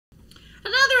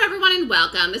and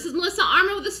welcome. This is Melissa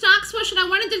Armour with the Stock Swoosh, and I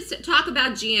wanted to talk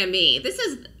about GME. This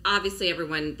is obviously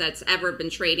everyone that's ever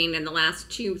been trading in the last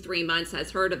 2-3 months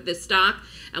has heard of this stock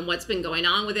and what's been going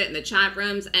on with it in the chat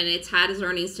rooms, and it's had its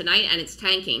earnings tonight and it's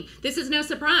tanking. This is no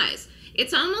surprise.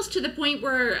 It's almost to the point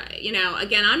where, you know,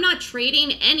 again, I'm not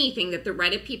trading anything that the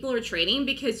Reddit people are trading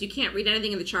because you can't read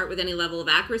anything in the chart with any level of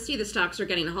accuracy. The stocks are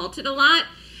getting halted a lot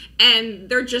and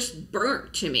they're just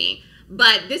burnt to me.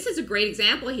 But this is a great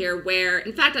example here where,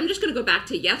 in fact, I'm just going to go back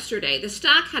to yesterday. The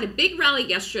stock had a big rally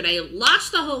yesterday,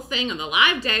 lost the whole thing on the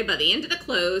live day by the end of the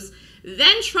close,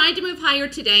 then tried to move higher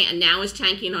today, and now is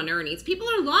tanking on earnings. People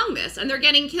are long this, and they're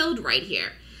getting killed right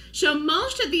here. So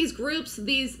most of these groups,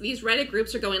 these Reddit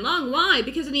groups are going long. Why?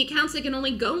 Because in the accounts, they can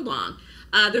only go long.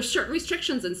 There's certain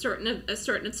restrictions in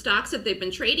certain stocks that they've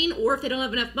been trading, or if they don't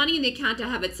have enough money in the account to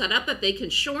have it set up that they can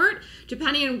short,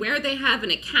 depending on where they have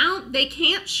an account, they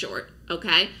can't short,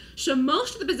 okay? So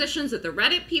most of the positions that the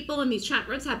Reddit people in these chat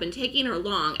rooms have been taking are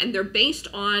long, and they're based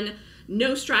on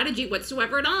no strategy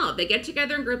whatsoever at all. They get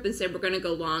together in group and say, we're going to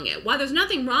go long it. While there's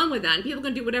nothing wrong with that, and people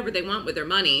can do whatever they want with their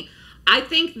money, I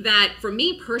think that for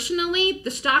me personally,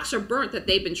 the stocks are burnt that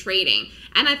they've been trading.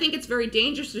 And I think it's very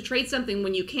dangerous to trade something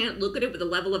when you can't look at it with a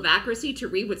level of accuracy to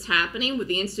read what's happening with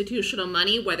the institutional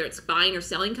money, whether it's buying or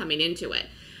selling coming into it.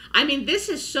 I mean, this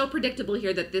is so predictable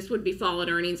here that this would be fallen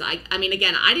earnings. I mean,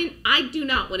 again, I do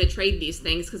not want to trade these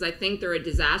things because I think they're a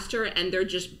disaster and they're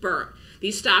just burnt.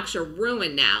 These stocks are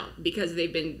ruined now because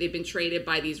they've been traded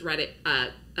by these Reddit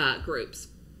groups.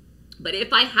 But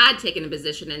if I had taken a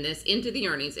position in this into the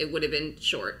earnings, it would have been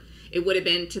short. It would have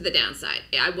been to the downside.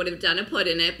 I would have done a put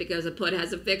in it because a put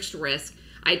has a fixed risk.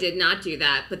 I did not do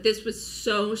that. But this was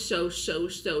so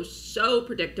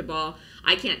predictable.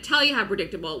 I can't tell you how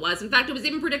predictable it was. In fact, it was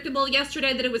even predictable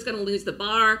yesterday that it was going to lose the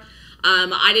bar.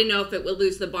 I didn't know if it would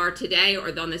lose the bar today or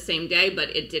on the same day,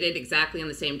 but it did it exactly on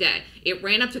the same day. It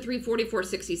ran up to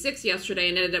 344.66 yesterday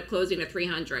and ended up closing at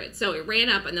 300. So it ran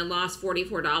up and then lost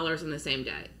 $44 on the same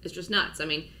day. It's just nuts. I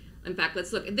mean, in fact,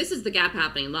 let's look. This is the gap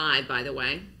happening live, by the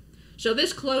way. So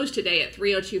this closed today at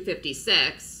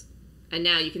 302.56, and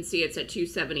now you can see it's at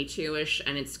 272-ish,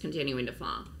 and it's continuing to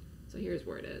fall. So here's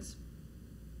where it is.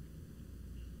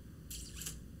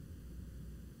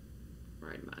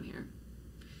 Right about here.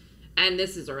 And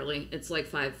this is early. It's like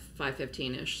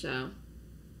 5:15-ish, so,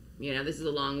 you know, this is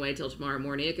a long way till tomorrow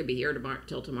morning. It could be here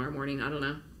till tomorrow morning. I don't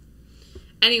know.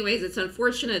 Anyways, it's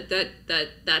unfortunate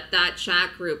that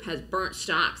chat group has burnt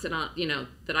stocks that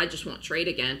I just won't trade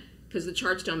again because the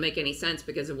charts don't make any sense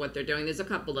because of what they're doing. There's a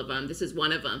couple of them. This is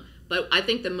one of them. But I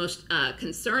think the most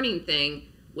concerning thing,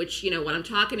 which, you know, when I'm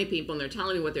talking to people and they're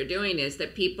telling me what they're doing, is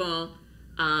that people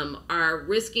are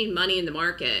risking money in the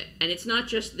market. And it's not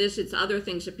just this, it's other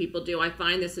things that people do. I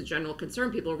find this a general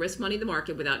concern. People risk money in the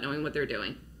market without knowing what they're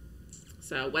doing.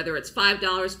 So whether it's $5,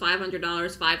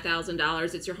 $500,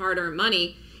 $5,000, it's your hard-earned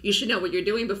money. You should know what you're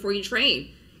doing before you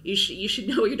trade. You should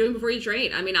know what you're doing before you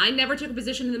trade. I mean, I never took a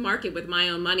position in the market with my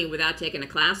own money without taking a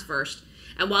class first.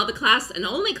 And while the class, and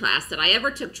only class that I ever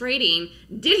took trading,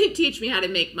 didn't teach me how to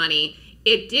make money,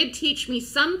 it did teach me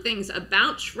some things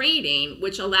about trading,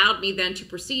 which allowed me then to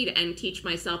proceed and teach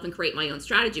myself and create my own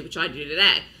strategy, which I do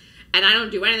today. And I don't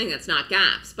do anything that's not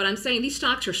gaps. But I'm saying these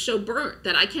stocks are so burnt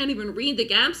that I can't even read the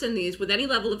gaps in these with any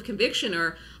level of conviction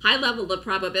or high level of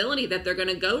probability that they're going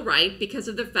to go right because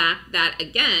of the fact that,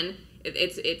 again,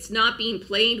 it's not being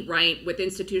played right with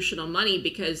institutional money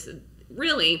because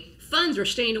really funds are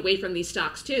staying away from these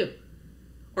stocks too.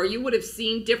 Or you would have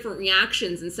seen different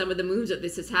reactions in some of the moves that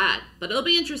this has had. But it'll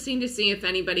be interesting to see if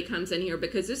anybody comes in here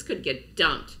because this could get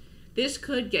dumped. This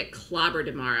could get clobbered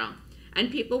tomorrow. And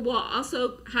people will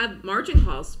also have margin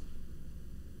calls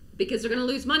because they're going to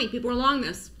lose money. People are long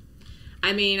this.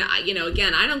 I mean, you know,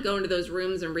 again, I don't go into those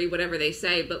rooms and read whatever they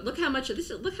say, but look how much of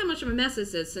a mess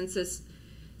this is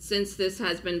since this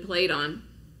has been played on.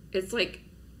 It's like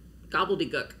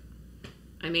gobbledygook.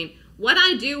 I mean, what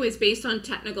I do is based on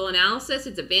technical analysis.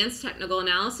 It's advanced technical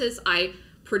analysis. I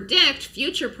predict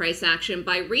future price action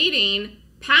by reading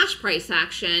past price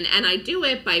action, and I do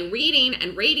it by reading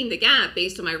and rating the gap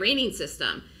based on my rating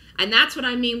system. And that's what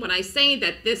I mean when I say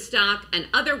that this stock and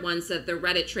other ones that the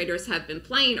Reddit traders have been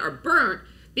playing are burnt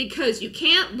because you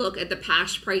can't look at the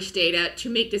past price data to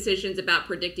make decisions about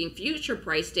predicting future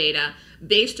price data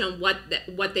based on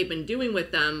what they've been doing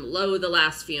with them low the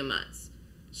last few months.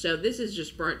 So this is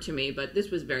just burnt to me, but this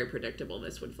was very predictable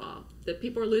this would fall. That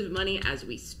people are losing money as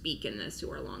we speak in this who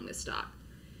are along this stock.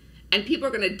 And people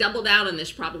are going to double down on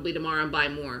this probably tomorrow and buy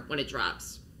more when it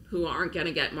drops, who aren't going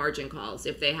to get margin calls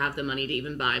if they have the money to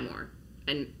even buy more.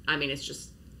 And I mean, it's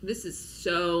just, this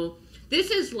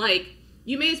is like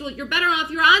you may as well, you're better off,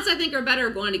 your odds I think are better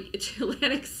going to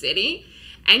Atlantic City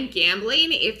and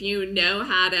gambling if you know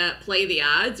how to play the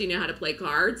odds, you know how to play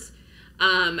cards.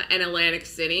 And Atlantic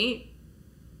City,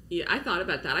 yeah, I thought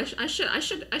about that.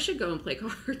 I should go and play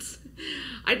cards.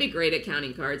 I'd be great at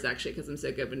counting cards actually because I'm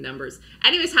so good with numbers.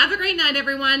 Anyways, have a great night,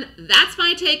 everyone. That's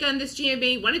my take on this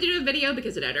GMB. Wanted to do a video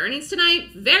because it had earnings tonight.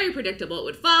 Very predictable it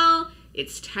would fall.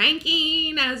 It's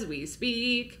tanking as we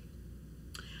speak.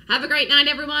 Have a great night,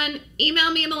 everyone.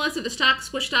 Email me, Melissa,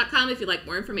 thestockswoosh.com if you'd like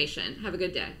more information. Have a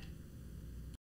good day.